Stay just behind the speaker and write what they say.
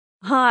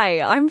Hi,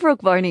 I'm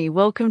Brooke Boney.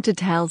 Welcome to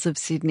Tales of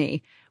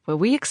Sydney, where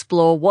we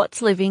explore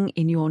what's living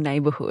in your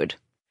neighbourhood.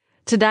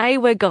 Today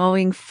we're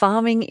going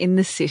farming in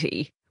the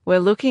city. We're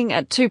looking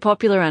at two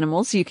popular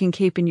animals you can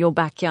keep in your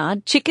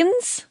backyard,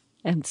 chickens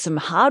and some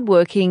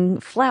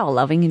hard-working,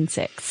 flower-loving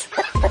insects.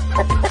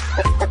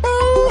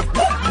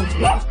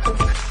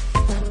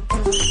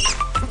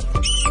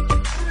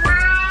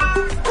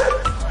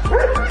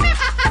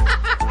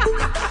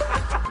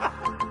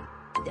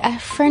 A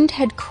friend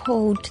had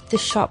called the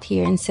shop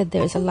here and said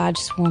there was a large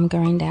swarm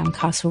going down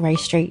Castlereagh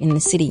Street in the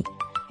city,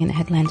 and it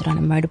had landed on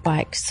a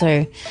motorbike.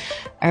 So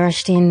I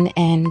rushed in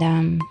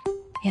and,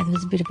 there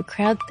was a bit of a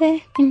crowd there.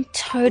 In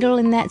total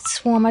in that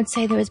swarm, I'd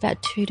say there was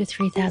about 2,000 to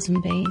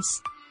 3,000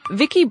 bees.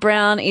 Vicky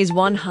Brown is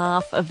one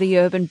half of the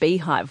Urban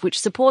Beehive, which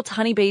supports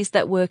honeybees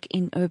that work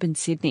in urban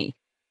Sydney.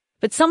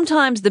 But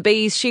sometimes the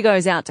bees she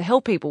goes out to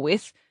help people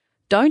with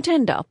don't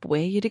end up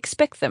where you'd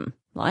expect them,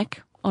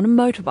 like on a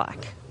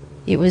motorbike.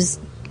 It was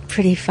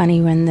pretty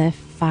funny when the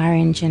fire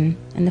engine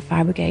and the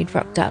fire brigade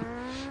rocked up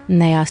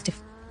and they asked if,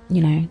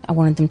 I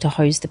wanted them to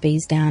hose the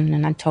bees down,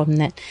 and I told them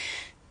that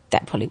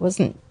that probably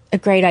wasn't a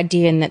great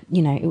idea and that,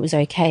 it was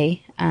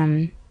okay.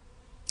 And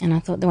I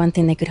thought the one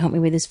thing they could help me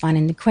with is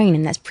finding the queen,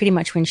 and that's pretty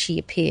much when she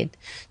appeared.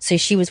 So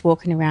she was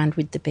walking around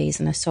with the bees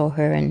and I saw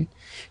her and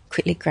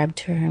quickly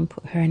grabbed her and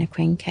put her in a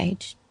queen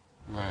cage.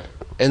 Right.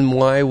 And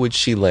why would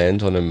she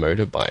land on a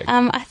motorbike?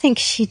 I think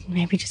she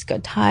maybe just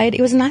got tired.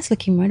 It was a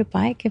nice-looking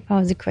motorbike. If I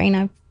was a queen,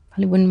 I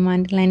probably wouldn't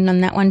mind landing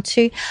on that one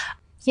too.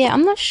 Yeah,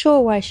 I'm not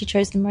sure why she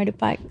chose the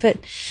motorbike, but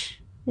it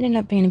ended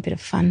up being a bit of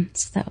fun,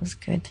 so that was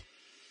good.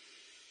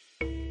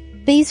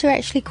 Bees are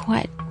actually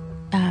quite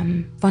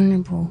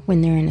vulnerable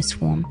when they're in a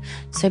swarm.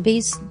 So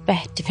bees'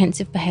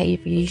 defensive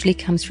behaviour usually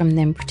comes from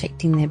them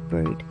protecting their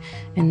brood,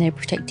 and they're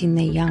protecting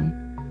their young.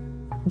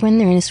 When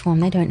they're in a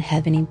swarm, they don't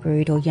have any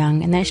brood or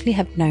young, and they actually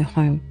have no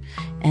home.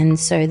 And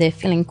so they're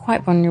feeling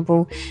quite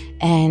vulnerable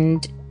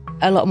and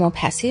a lot more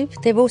passive.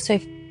 They've also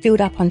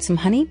filled up on some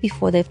honey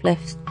before they've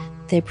left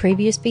their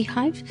previous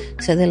beehive,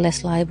 so they're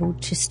less liable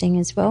to sting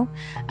as well.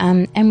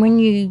 And when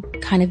you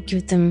kind of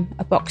give them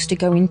a box to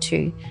go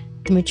into,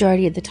 the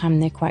majority of the time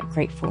they're quite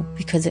grateful,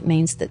 because it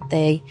means that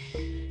they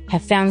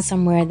have found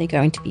somewhere they're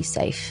going to be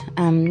safe.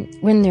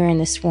 When they're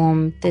in a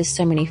swarm, there's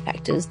so many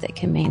factors that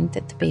can mean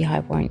that the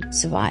beehive won't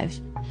survive.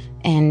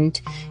 And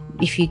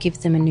if you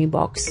give them a new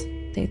box,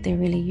 they're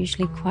really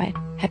usually quite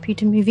happy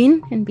to move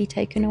in and be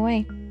taken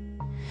away.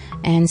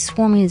 And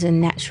swarming is a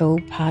natural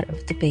part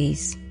of the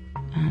bees'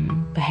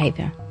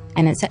 behaviour,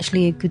 and it's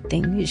actually a good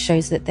thing. It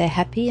shows that they're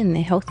happy and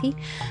they're healthy.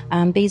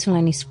 Bees will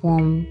only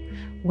swarm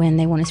when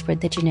they want to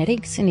spread their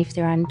genetics, and if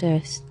they're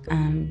under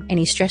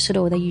any stress at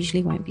all, they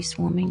usually won't be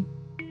swarming.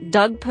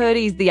 Doug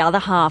Purdy's the other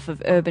half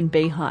of Urban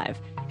Beehive.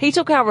 He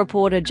took our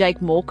reporter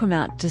Jake Morecambe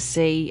out to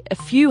see a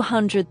few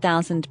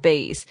 100,000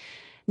 bees,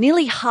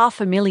 nearly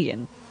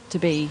 500,000 to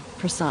be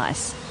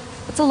precise.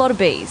 That's a lot of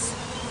bees.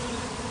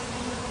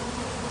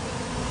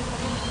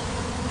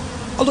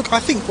 Oh, look, I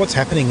think what's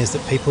happening is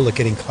that people are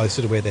getting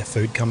closer to where their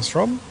food comes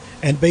from,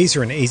 and bees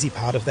are an easy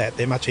part of that.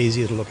 They're much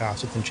easier to look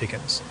after than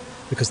chickens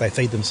because they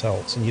feed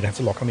themselves and you don't have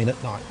to lock them in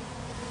at night.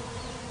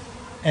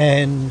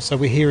 And so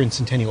we're here in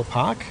Centennial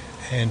Park,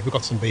 and we've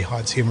got some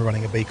beehives here, and we're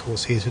running a bee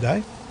course here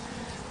today.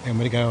 And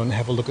we're going to go and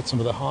have a look at some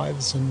of the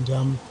hives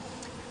and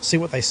see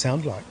what they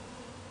sound like.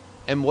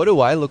 And what do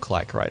I look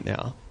like right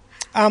now?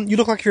 You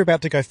look like you're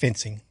about to go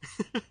fencing.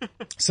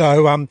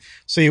 So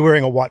you're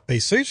wearing a white bee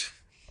suit.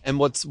 And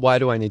why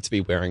do I need to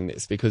be wearing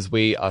this? Because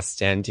we are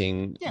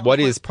standing,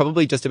 is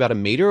probably just about a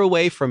metre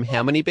away from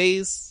how many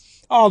bees?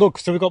 Oh, look,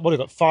 so we've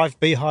got 5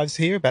 beehives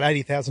here, about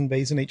 80,000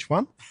 bees in each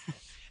one.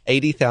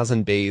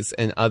 80,000 bees,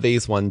 and are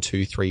these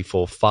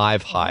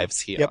 5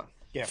 hives here?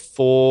 Yep.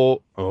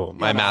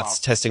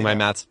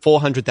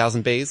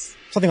 400,000 bees?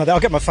 Something like that. I'll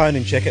get my phone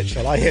and check it,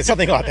 shall I? Yeah,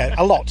 something like that.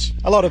 A lot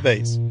of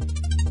bees.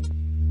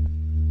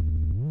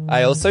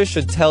 I also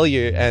should tell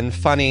you, and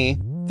funny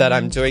that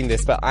I'm doing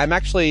this, but I'm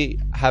actually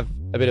have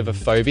a bit of a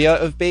phobia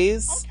of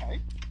bees.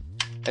 Okay.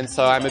 And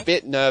so I'm a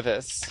bit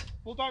nervous.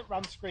 Well, don't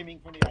run screaming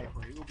from the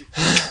apiary. We'll be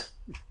fine.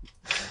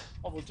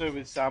 What we'll do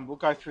is we'll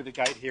go through the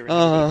gate here and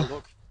have a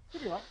look.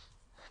 You'll be right.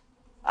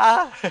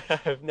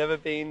 I've never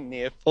been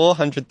near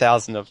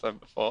 400,000 of them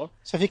before.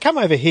 So if you come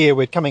over here,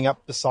 we're coming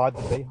up beside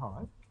the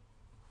beehive.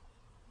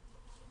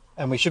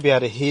 And we should be able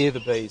to hear the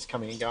bees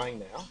coming and going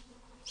now.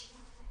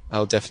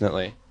 Oh,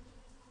 definitely.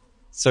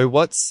 So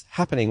what's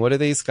happening? What are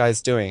these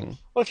guys doing?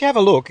 Well, if you have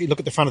a look, you look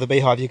at the front of the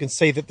beehive, you can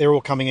see that they're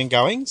all coming and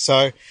going.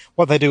 So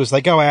what they do is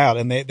they go out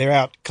and they're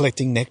out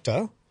collecting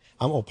nectar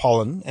or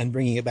pollen and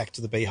bringing it back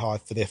to the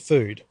beehive for their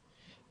food.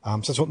 So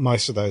that's what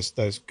most of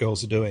those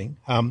girls are doing.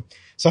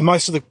 So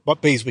most of the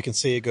bees we can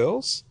see are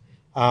girls.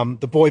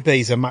 The boy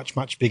bees are much,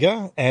 much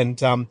bigger,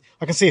 and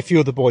I can see a few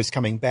of the boys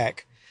coming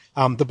back.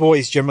 The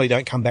boys generally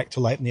don't come back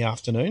till late in the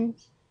afternoon.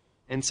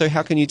 And so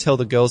how can you tell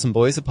the girls and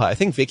boys apart? I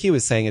think Vicky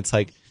was saying it's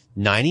like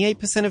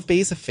 98% of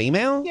bees are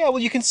female? Yeah, well,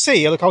 you can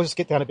see. Look, I'll just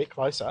get down a bit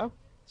closer.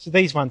 So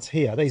these ones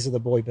here, these are the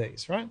boy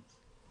bees, right?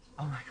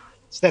 Oh, my God.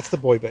 So that's the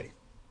boy bee.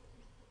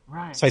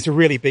 Right. So he's a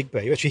really big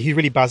bee. Actually, he's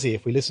really buzzy.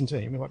 If we listen to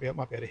him, we might be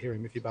able to hear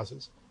him if he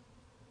buzzes.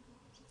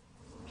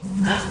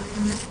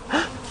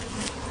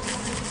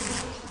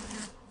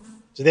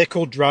 So they're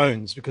called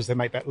drones because they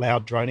make that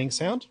loud droning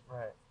sound.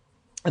 Right.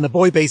 And the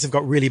boy bees have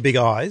got really big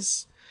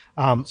eyes,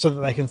 so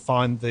that they can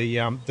find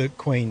the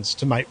queens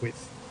to mate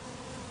with.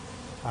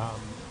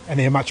 And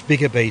they're a much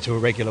bigger bee to a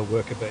regular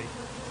worker bee.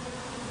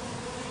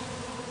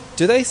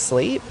 Do they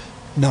sleep?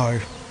 No,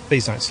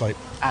 bees don't sleep.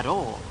 At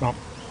all? No.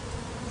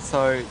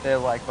 So they're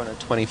like on a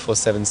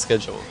 24/7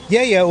 schedule?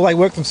 Yeah. Well, they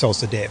work themselves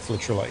to death,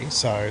 literally,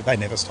 so they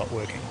never stop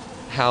working.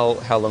 How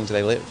long do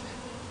they live?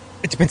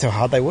 It depends how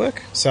hard they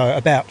work. So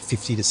about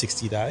 50 to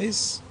 60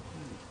 days.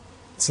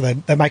 So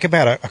they make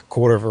about a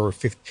quarter of or a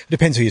fifth, it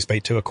depends who you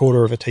speak to, a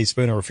quarter of a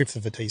teaspoon or a fifth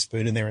of a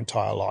teaspoon in their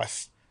entire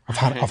life of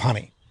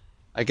honey.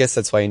 I guess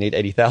that's why you need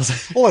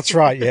 80,000. Well, that's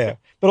right, yeah.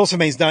 But also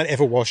means don't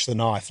ever wash the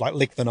knife, like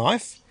lick the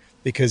knife,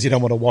 because you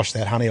don't want to wash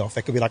that honey off.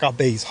 That could be like a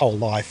bee's whole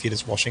life, you're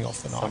just washing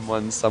off the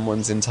knife.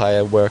 Someone's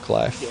entire work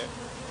life. Yeah.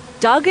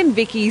 Doug and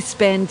Vicky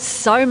spend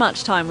so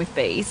much time with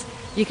bees,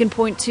 you can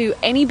point to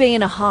any bee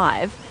in a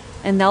hive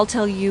and they'll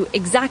tell you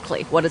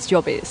exactly what its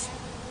job is.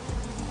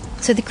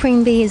 So the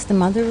queen bee is the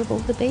mother of all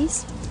the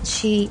bees.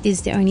 She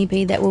is the only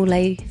bee that will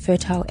lay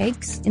fertile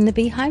eggs in the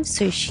beehive,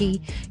 so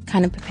she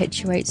kind of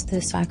perpetuates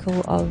the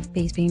cycle of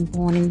bees being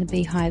born in the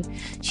beehive.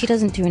 She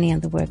doesn't do any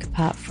other work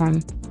apart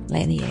from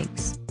lay the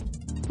eggs.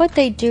 What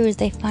they do is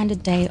they find a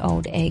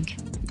day-old egg.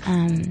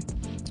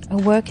 A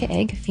worker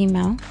egg, a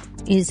female,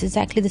 is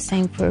exactly the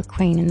same for a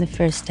queen in the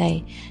first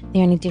day.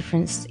 The only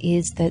difference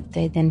is that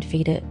they then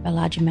feed it a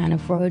large amount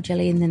of royal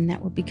jelly and then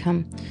that will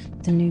become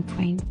the new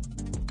queen.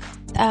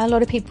 A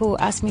lot of people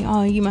ask me,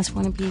 oh, you must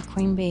want to be a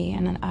queen bee,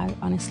 and I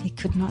honestly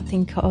could not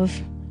think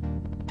of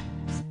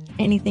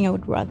anything I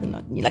would rather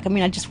not.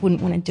 I just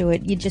wouldn't want to do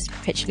it. You're just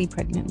perpetually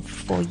pregnant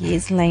for 4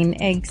 years laying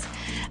eggs.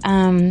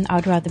 I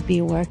would rather be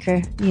a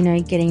worker,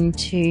 getting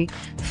to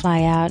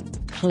fly out,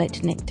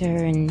 collect nectar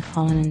and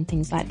pollen and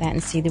things like that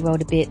and see the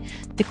world a bit.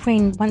 The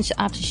queen, once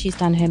after she's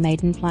done her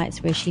maiden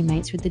flights where she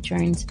mates with the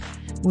drones,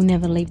 will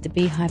never leave the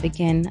beehive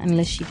again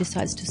unless she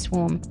decides to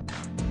swarm.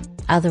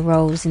 Other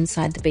roles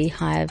inside the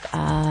beehive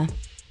are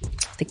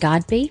the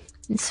guard bee.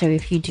 So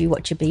if you do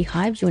watch a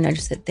beehive, you'll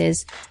notice that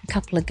there's a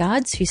couple of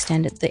guards who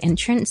stand at the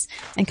entrance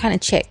and kind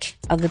of check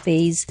other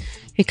bees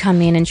who come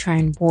in and try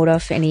and ward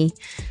off any,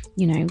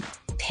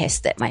 pests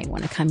that might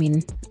want to come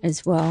in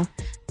as well.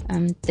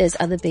 There's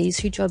other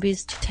bees whose job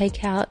is to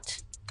take out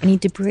any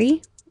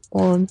debris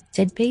or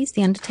dead bees,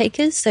 the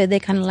undertakers. So they're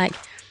kind of like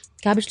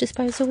garbage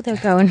disposal. They'll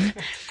go and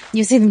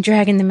you see them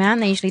dragging them out,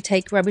 and they usually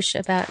take rubbish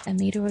about a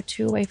metre or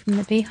two away from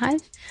the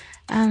beehive.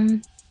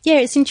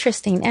 It's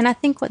interesting. And I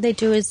think what they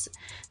do is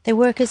they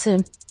work as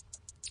a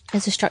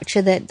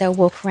structure that they'll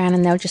walk around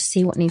and they'll just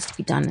see what needs to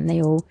be done, and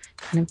they all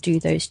kind of do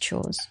those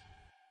chores.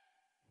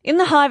 In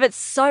the hive, it's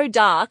so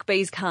dark,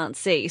 bees can't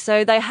see,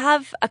 so they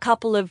have a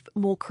couple of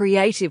more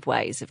creative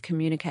ways of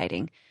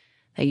communicating.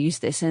 They use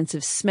their sense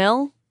of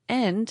smell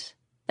and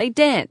they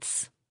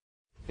dance.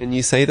 And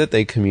you say that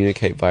they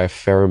communicate via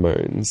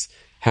pheromones.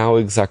 How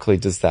exactly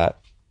does that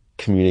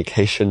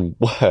communication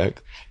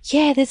work?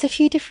 Yeah, there's a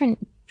few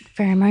different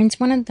pheromones.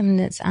 One of them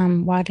that's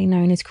widely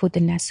known is called the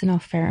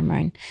Nasonov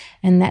pheromone,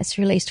 and that's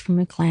released from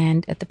a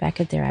gland at the back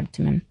of their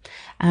abdomen.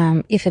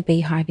 If a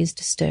beehive is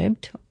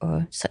disturbed,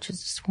 or such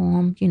as a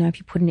swarm, if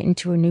you're putting it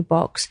into a new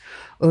box,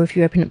 or if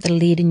you open up the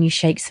lid and you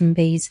shake some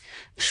bees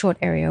a short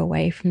area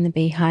away from the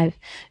beehive,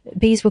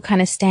 bees will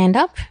kind of stand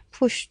up,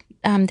 push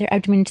their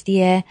abdomen into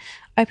the air,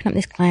 open up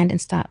this gland and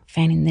start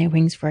fanning their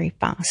wings very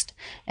fast.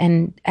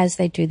 And as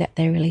they do that,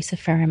 they release a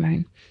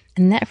pheromone.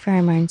 And that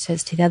pheromone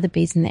says to the other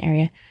bees in the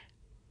area,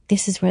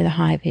 this is where the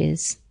hive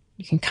is.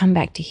 You can come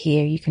back to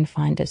here. You can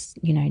find us,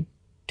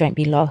 don't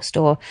be lost,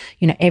 or,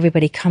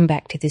 everybody come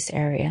back to this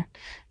area.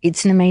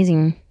 It's an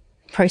amazing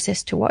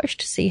process to watch,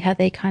 to see how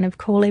they kind of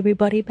call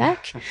everybody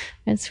back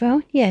as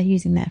well. Yeah,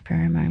 using that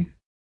pheromone.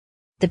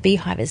 The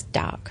beehive is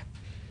dark.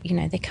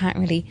 They can't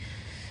really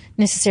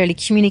necessarily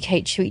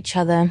communicate to each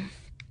other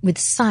with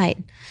sight.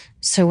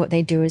 So what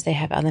they do is they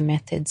have other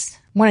methods.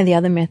 One of the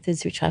other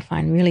methods, which I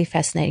find really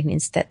fascinating,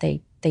 is that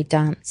they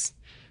dance.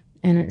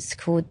 And it's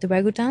called the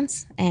waggle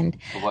dance. And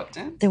The what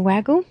dance? The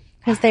waggle,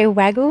 because they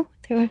waggle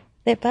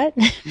their butt.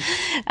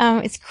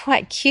 It's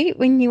quite cute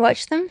when you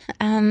watch them.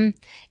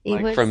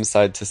 From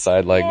side to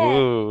side, like, yeah,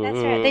 woo.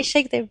 That's right. They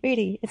shake their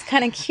booty. It's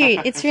kind of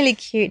cute. It's really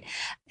cute.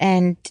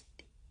 And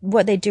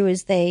what they do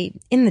is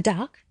in the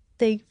dark,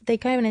 they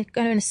go in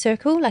a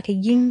circle like a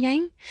yin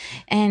yang,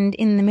 and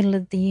in the middle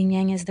of the yin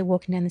yang, as they're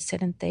walking down the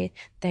sediment,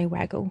 they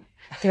waggle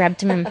their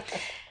abdomen.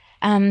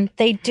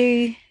 They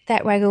do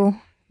that waggle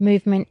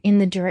movement in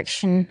the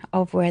direction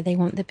of where they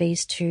want the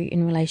bees to,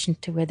 in relation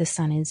to where the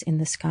sun is in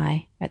the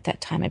sky at that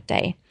time of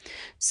day.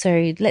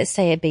 So let's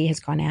say a bee has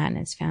gone out and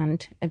has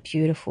found a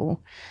beautiful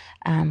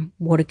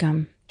water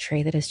gum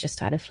tree that has just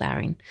started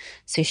flowering.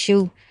 So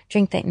she'll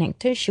drink that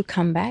nectar, she'll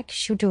come back,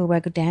 she'll do a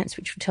waggle dance,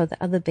 which will tell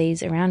the other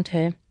bees around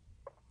her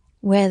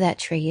where that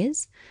tree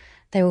is.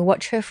 They will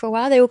watch her for a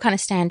while. They will kind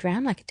of stand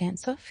around like a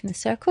dance-off in a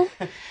circle.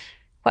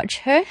 watch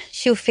her.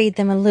 She'll feed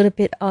them a little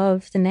bit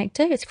of the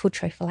nectar. It's called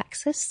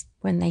trophallaxis,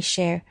 when they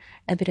share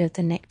a bit of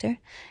the nectar.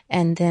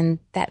 And then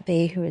that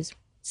bee who has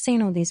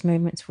seen all these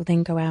movements will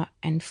then go out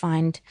and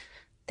find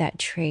that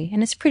tree.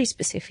 And it's pretty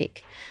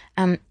specific.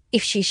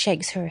 If she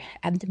shakes her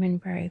abdomen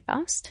very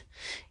fast,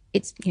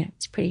 it's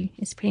pretty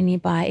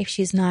nearby. If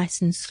she's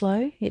nice and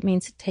slow, it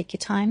means take your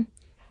time.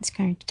 It's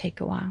going to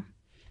take a while.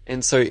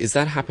 And so is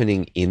that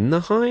happening in the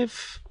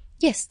hive?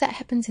 Yes, that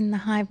happens in the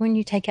hive. When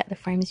you take out the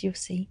frames, you'll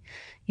see,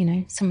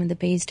 some of the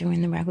bees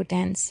doing the raggle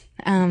dance.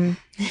 And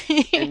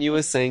you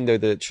were saying, though,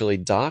 that it's really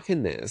dark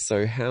in there.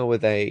 So how are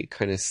they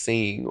kind of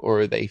seeing,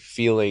 or are they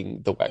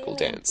feeling the waggle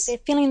dance? They're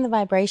feeling the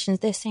vibrations.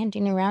 They're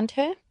standing around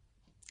her.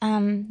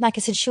 Like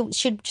I said, she'll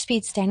just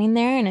be standing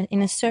there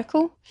in a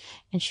circle,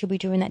 and she'll be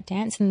doing that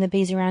dance, and the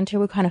bees around her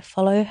will kind of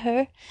follow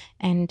her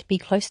and be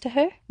close to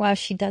her while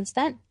she does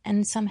that.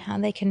 And somehow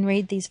they can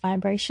read these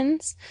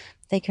vibrations.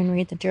 They can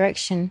read the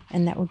direction,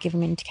 and that will give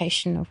them an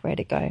indication of where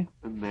to go.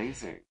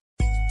 Amazing.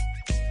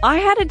 I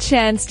had a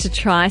chance to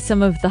try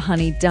some of the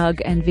honey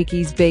Doug and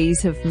Vicky's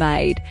bees have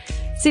made.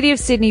 City of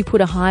Sydney put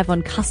a hive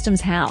on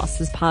Customs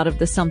House as part of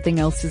the Something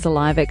Else is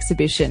Alive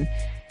exhibition,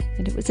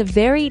 and it was a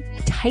very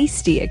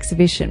tasty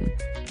exhibition.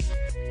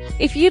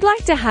 If you'd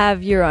like to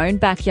have your own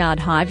backyard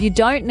hive, you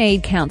don't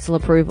need council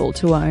approval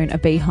to own a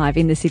beehive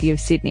in the City of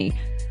Sydney.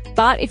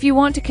 But if you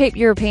want to keep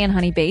European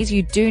honeybees,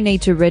 you do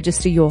need to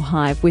register your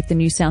hive with the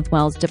New South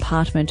Wales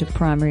Department of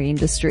Primary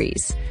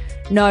Industries.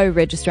 No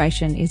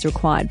registration is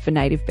required for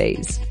native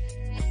bees.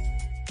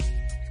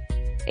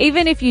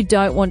 Even if you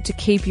don't want to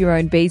keep your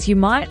own bees, you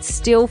might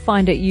still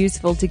find it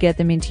useful to get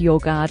them into your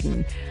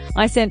garden.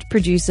 I sent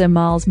producer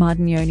Miles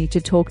Martignoni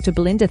to talk to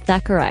Belinda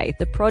Thackeray,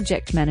 the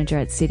project manager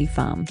at City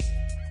Farm.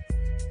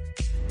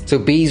 So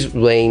bees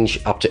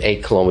range up to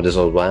 8 kilometers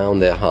around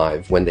their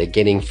hive when they're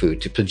getting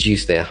food to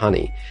produce their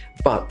honey.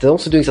 But they're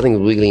also doing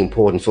something really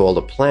important for all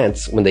the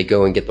plants when they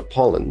go and get the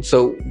pollen.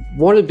 So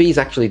what are bees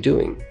actually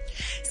doing?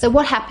 So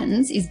what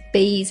happens is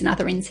bees and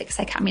other insects,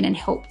 they come in and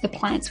help the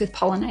plants with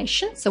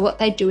pollination. So what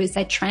they do is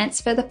they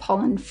transfer the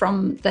pollen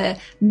from the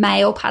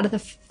male part of the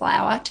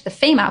flower to the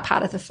female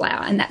part of the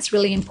flower, and that's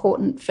really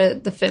important for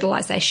the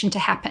fertilisation to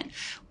happen.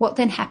 What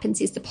then happens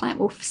is the plant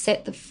will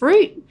set the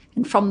fruit,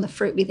 and from the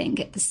fruit we then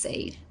get the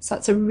seed. So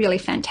it's a really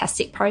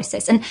fantastic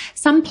process. And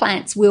some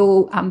plants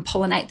will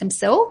pollinate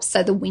themselves,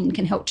 so the wind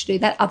can help to do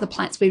that. Other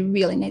plants, we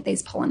really need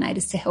these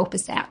pollinators to help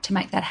us out to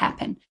make that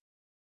happen.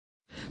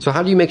 So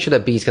how do you make sure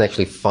that bees can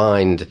actually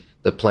find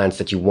the plants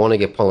that you want to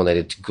get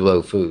pollinated to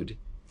grow food?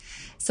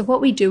 So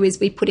what we do is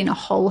we put in a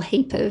whole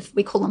heap of,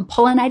 we call them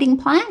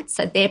pollinating plants.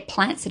 So they're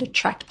plants that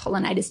attract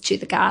pollinators to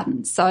the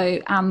garden.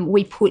 So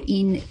we put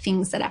in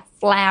things that are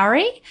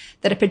flowery,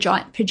 that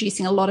are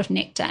producing a lot of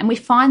nectar. And we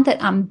find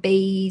that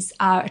bees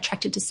are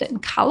attracted to certain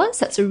colours.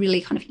 That's a really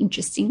kind of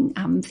interesting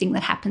thing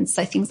that happens.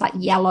 So things like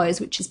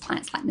yellows, which is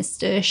plants like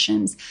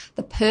nasturtiums,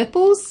 the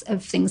purples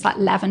of things like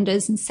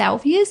lavenders and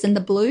salvias, and the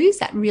blues,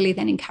 that really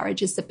then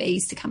encourages the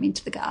bees to come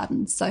into the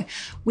garden. So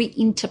we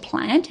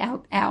interplant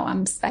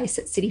our space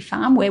at City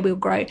Farm, where we'll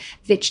grow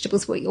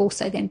vegetables. We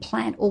also then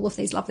plant all of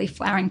these lovely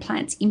flowering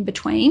plants in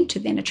between to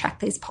then attract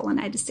these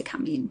pollinators to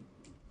come in.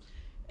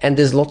 And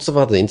there's lots of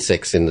other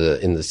insects in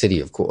the city,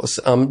 of course.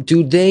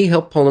 Do they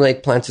help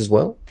pollinate plants as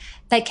well?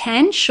 They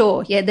can,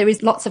 sure. Yeah, there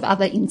is lots of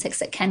other insects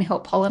that can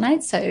help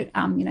pollinate. So,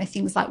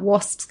 things like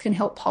wasps can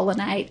help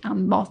pollinate,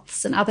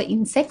 moths and other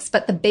insects,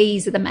 but the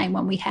bees are the main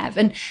one we have.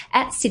 And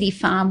at City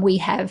Farm, we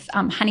have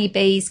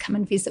honeybees come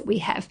and visit. We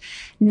have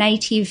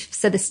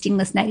so the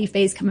stingless native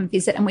bees come and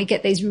visit, and we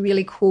get these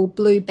really cool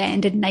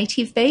blue-banded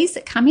native bees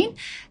that come in.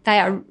 They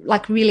are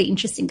really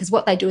interesting because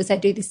what they do is they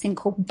do this thing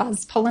called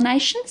buzz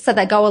pollination. So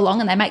they go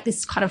along and they make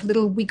this kind of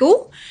little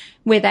wiggle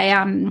where they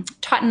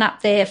tighten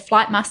up their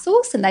flight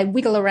muscles and they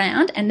wiggle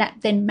around, and that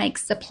then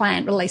makes the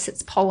plant release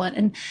its pollen.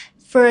 And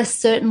for a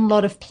certain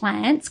lot of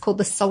plants called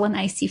the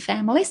Solanaceae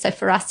family, so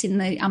for us in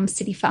the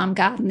City Farm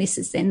garden, this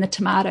is then the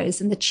tomatoes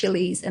and the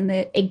chilies and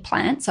the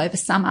eggplants over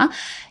summer,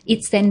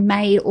 it's then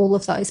made all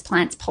of those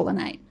plants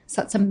pollinate.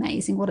 So it's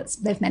amazing what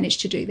they've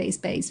managed to do, these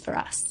bees, for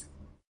us.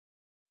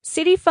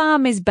 City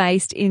Farm is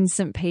based in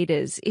St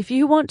Peters. If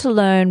you want to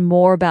learn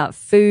more about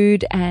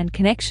food and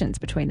connections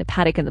between the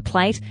paddock and the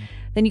plate,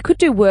 then you could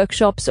do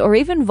workshops or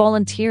even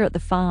volunteer at the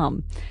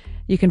farm.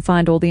 You can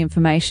find all the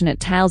information at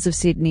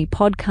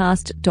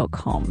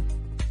talesofsydneypodcast.com.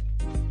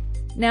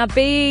 Now,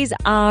 bees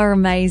are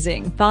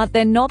amazing, but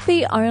they're not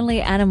the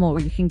only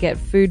animal you can get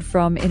food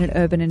from in an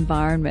urban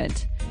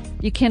environment.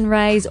 You can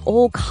raise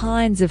all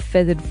kinds of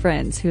feathered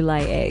friends who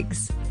lay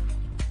eggs.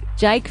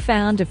 Jake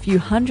found a few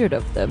hundred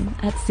of them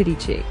at City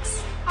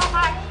Chicks. Oh,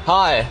 hi.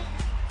 Hi,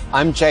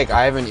 I'm Jake.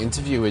 I have an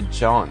interview with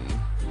John.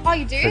 Oh,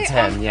 you do? For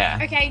 10, yeah.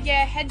 Okay,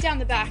 yeah, head down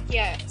the back,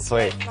 yeah.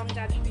 Sweet. Mum and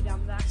Dad should be down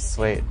the back.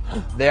 Sweet.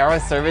 There are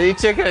so many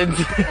chickens.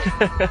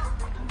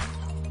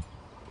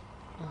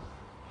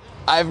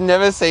 I've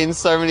never seen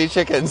so many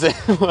chickens in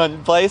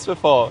one place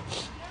before.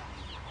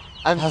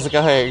 How's it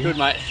going? Good,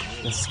 mate.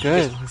 It's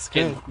good. It's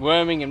good.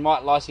 Worming and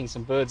white lighting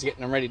some birds,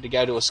 getting them ready to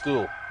go to a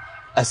school.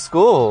 A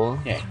school?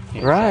 Yeah.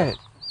 Right.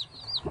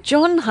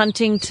 John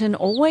Huntington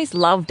always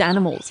loved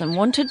animals and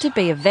wanted to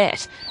be a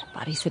vet,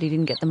 but he said he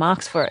didn't get the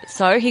marks for it.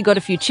 So he got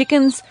a few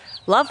chickens,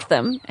 loved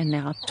them, and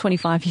now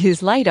 25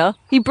 years later,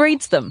 he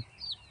breeds them.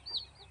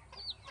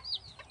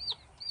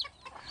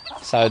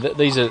 So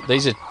these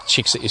are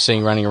chicks that you're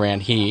seeing running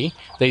around here.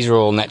 These are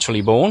all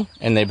naturally born,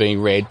 and they're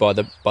being reared by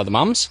the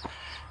mums.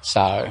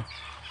 So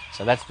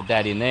that's the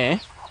dad in there,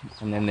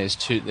 and then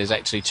there's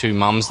actually two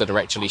mums that are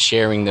actually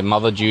sharing the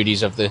mother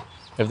duties of the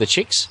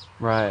chicks.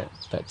 Right.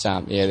 But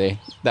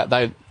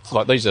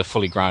these are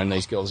fully grown,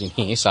 these girls in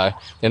here, so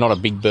they're not a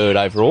big bird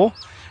overall,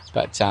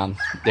 but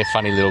they're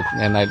funny little,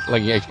 and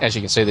as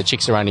you can see, the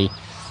chicks are only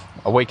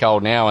a week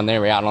old now, and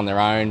they're out on their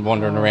own,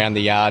 wandering around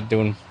the yard,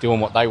 doing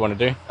what they want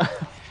to do.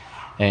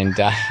 And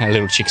a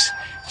little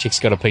chick's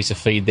got a piece of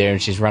feed there,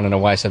 and she's running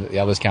away so that the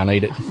others can't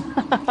eat it.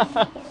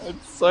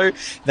 So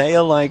they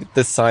are like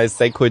the size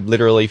they could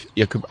literally.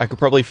 I could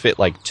probably fit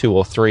like 2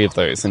 or 3 of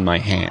those in my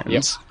hand.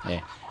 Yep.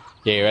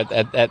 Yeah.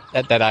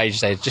 At that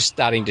age, they're just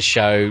starting to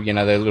show,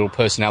 their little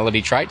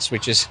personality traits,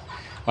 which is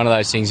one of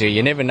those things where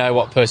you never know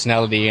what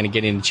personality you're going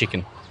to get in a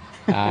chicken.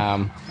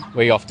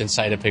 We often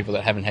say to people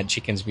that haven't had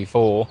chickens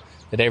before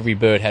that every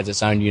bird has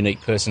its own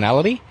unique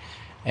personality.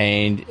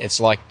 And it's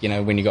like,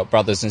 when you've got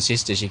brothers and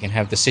sisters, you can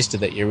have the sister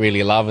that you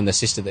really love and the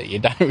sister that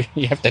you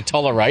have to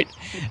tolerate.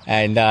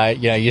 And,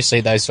 you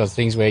see those sort of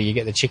things where you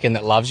get the chicken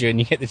that loves you and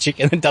you get the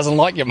chicken that doesn't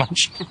like you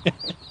much.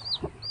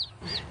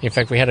 In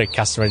fact, we had a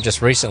customer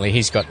just recently,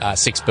 he's got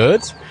 6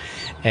 birds,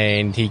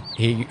 and he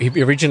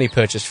originally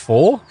purchased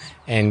 4.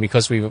 And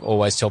because we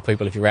always tell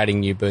people if you're adding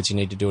new birds, you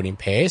need to do it in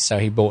pairs. So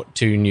he bought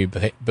 2 new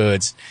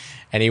birds,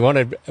 and he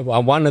wanted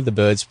one of the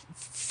birds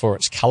for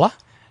its colour.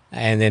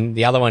 And then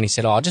the other one, he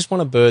said, I just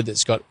want a bird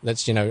that's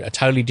a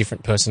totally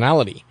different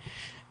personality.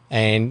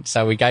 And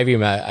so we gave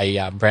him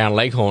a brown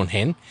leghorn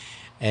hen,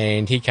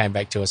 and he came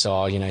back to us,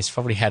 he's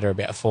probably had her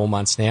about 4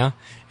 months now.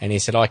 And he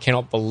said, I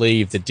cannot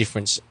believe the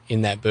difference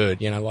in that bird.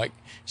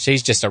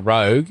 She's just a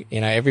rogue.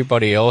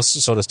 Everybody else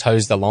sort of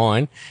toes the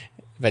line,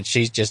 but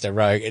she's just a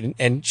rogue.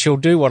 And she'll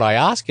do what I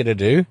ask her to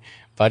do,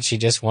 but she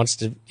just wants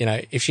to,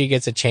 if she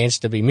gets a chance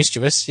to be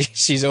mischievous,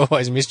 she's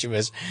always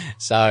mischievous.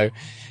 So,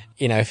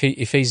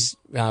 if he's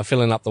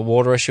filling up the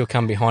water, she'll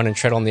come behind and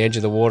tread on the edge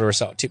of the water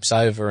so it tips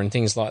over and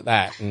things like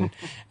that.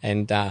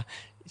 And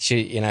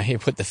she, he'll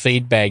put the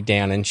feed bag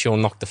down and she'll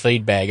knock the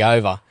feed bag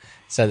over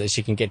so that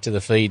she can get to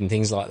the feed and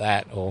things like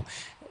that. Or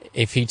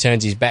if he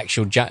turns his back,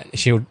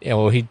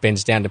 or he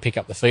bends down to pick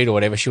up the feed or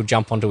whatever, she'll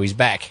jump onto his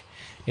back,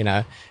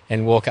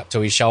 and walk up to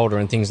his shoulder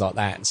and things like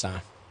that. So,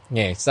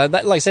 yeah. So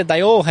that, like I said,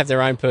 they all have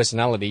their own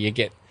personality. You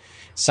get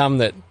some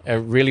that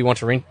really want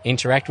to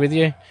interact with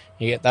you.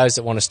 You get those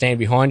that want to stand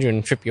behind you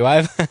and trip you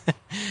over.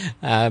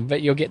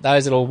 But you'll get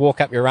those that will walk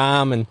up your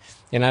arm. And,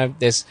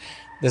 there's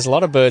a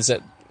lot of birds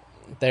that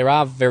they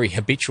are very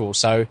habitual.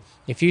 So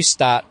if you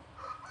start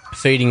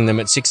feeding them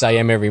at 6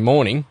 a.m. every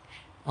morning,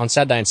 on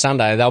Saturday and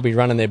Sunday, they'll be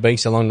running their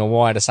beaks along the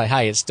wire to say,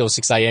 hey, it's still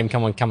 6 a.m.,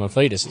 come and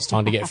feed us. It's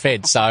time to get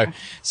fed. So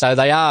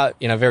they are,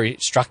 very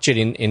structured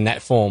in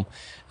that form.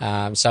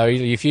 So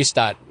if you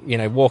start,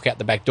 walk out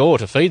the back door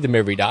to feed them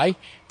every day,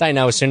 they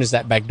know as soon as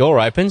that back door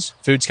opens,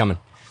 food's coming.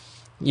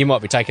 You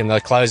might be taking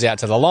the clothes out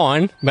to the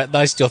line, but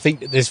they still think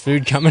that there's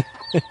food coming.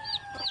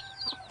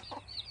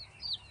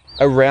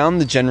 Around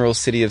the general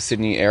city of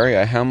Sydney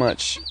area, how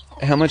much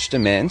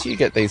demand do you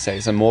get these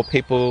days? Are more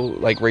people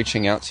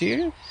reaching out to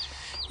you?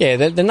 Yeah,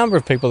 the number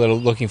of people that are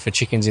looking for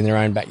chickens in their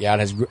own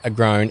backyard has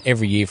grown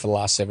every year for the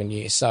last 7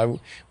 years. So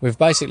we've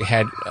basically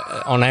had,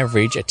 on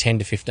average, a 10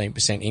 to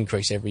 15%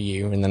 increase every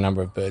year in the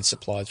number of birds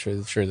supplied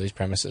through these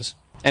premises.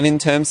 And in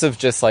terms of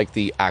just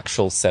the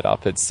actual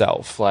setup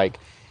itself,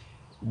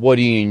 what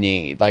do you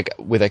need?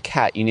 With a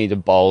cat, you need a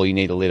bowl, you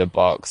need a litter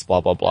box,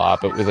 blah, blah, blah.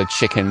 But with a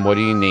chicken, what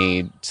do you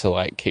need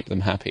to keep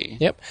them happy?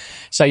 Yep.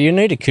 So you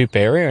need a coop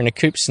area, and a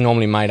coop's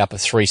normally made up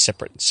of 3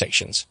 separate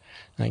sections.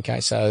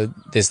 Okay, so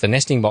there's the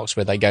nesting box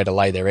where they go to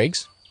lay their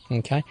eggs.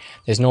 Okay,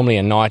 there's normally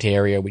a night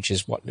area, which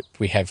is what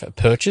we have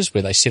perches,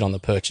 where they sit on the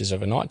perches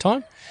of a night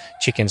time.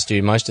 Chickens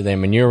do most of their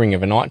manuring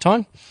of a night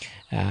time.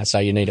 So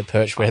you need a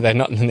perch where they're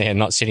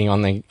not sitting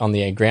on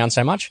the ground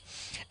so much.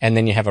 And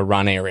then you have a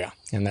run area,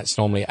 and that's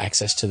normally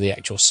access to the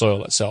actual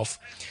soil itself.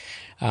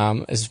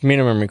 As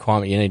minimum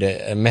requirement, you need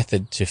a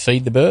method to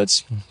feed the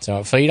birds, so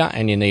a feeder,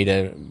 and you need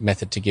a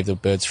method to give the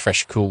birds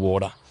fresh, cool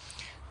water.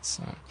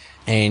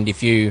 And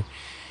if you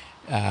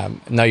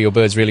know your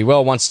birds really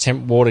well, once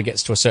water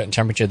gets to a certain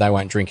temperature, they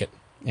won't drink it.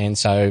 And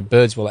so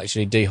birds will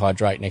actually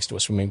dehydrate next to a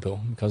swimming pool,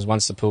 because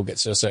once the pool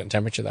gets to a certain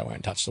temperature, they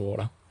won't touch the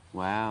water.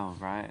 Wow,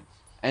 right.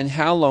 And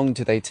how long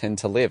do they tend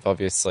to live?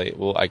 Obviously,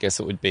 well, I guess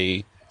it would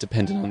be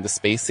dependent on the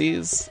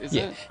species, is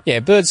it? Yeah,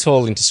 birds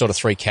fall into sort of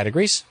 3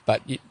 categories,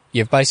 but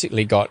you've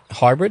basically got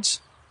hybrids,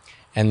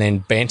 and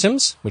then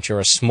bantams, which are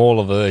a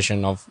smaller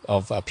version of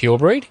a pure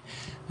breed,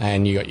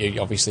 and you got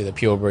obviously the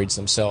pure breeds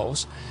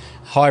themselves.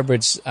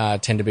 Hybrids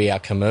tend to be our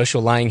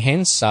commercial laying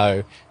hens,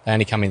 so they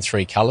only come in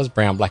 3 colours,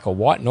 brown, black or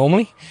white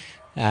normally,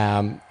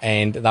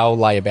 and they'll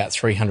lay about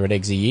 300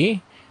 eggs a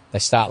year. They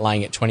start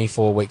laying at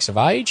 24 weeks of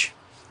age,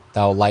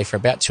 they'll lay for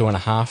about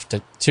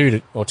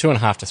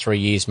 2.5 to 3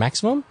 years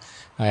maximum,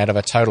 out of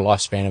a total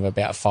lifespan of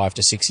about 5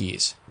 to 6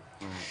 years.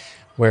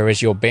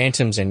 Whereas your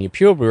bantams and your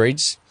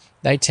purebreds,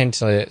 they tend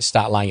to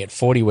start laying at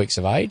 40 weeks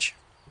of age,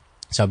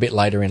 so a bit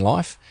later in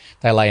life.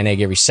 They lay an egg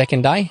every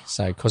second day,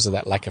 so because of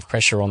that lack of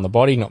pressure on the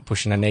body, not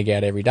pushing an egg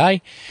out every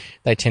day,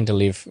 they tend to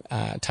live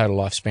a total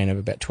lifespan of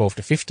about 12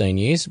 to 15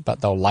 years, but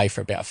they'll lay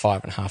for about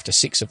 5.5 to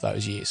 6 of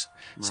those years.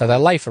 Right. So they'll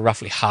lay for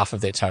roughly half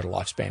of their total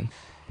lifespan.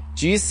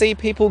 Do you see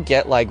people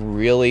get like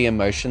really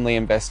emotionally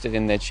invested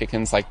in their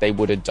chickens like they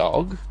would a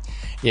dog?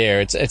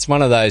 Yeah, it's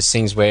one of those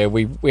things where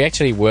we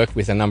actually work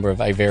with a number of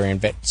aviarian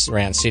vets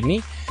around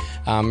Sydney,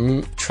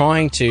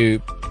 trying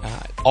to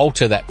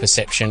alter that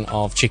perception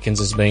of chickens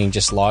as being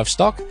just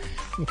livestock.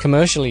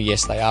 Commercially,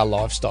 yes, they are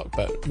livestock,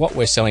 but what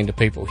we're selling to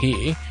people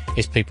here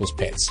is people's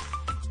pets.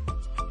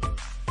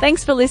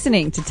 Thanks for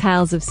listening to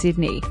Tales of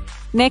Sydney.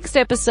 Next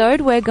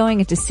episode, we're going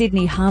into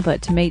Sydney Harbour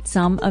to meet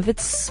some of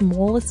its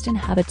smallest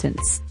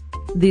inhabitants.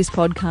 This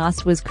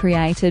podcast was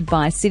created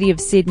by City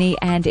of Sydney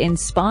and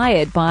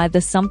inspired by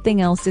the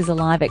Something Else is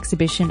Alive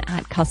exhibition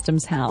at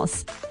Customs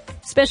House.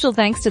 Special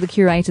thanks to the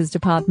Curators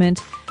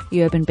Department,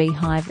 the Urban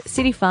Beehive,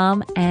 City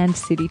Farm and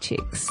City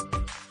Chicks.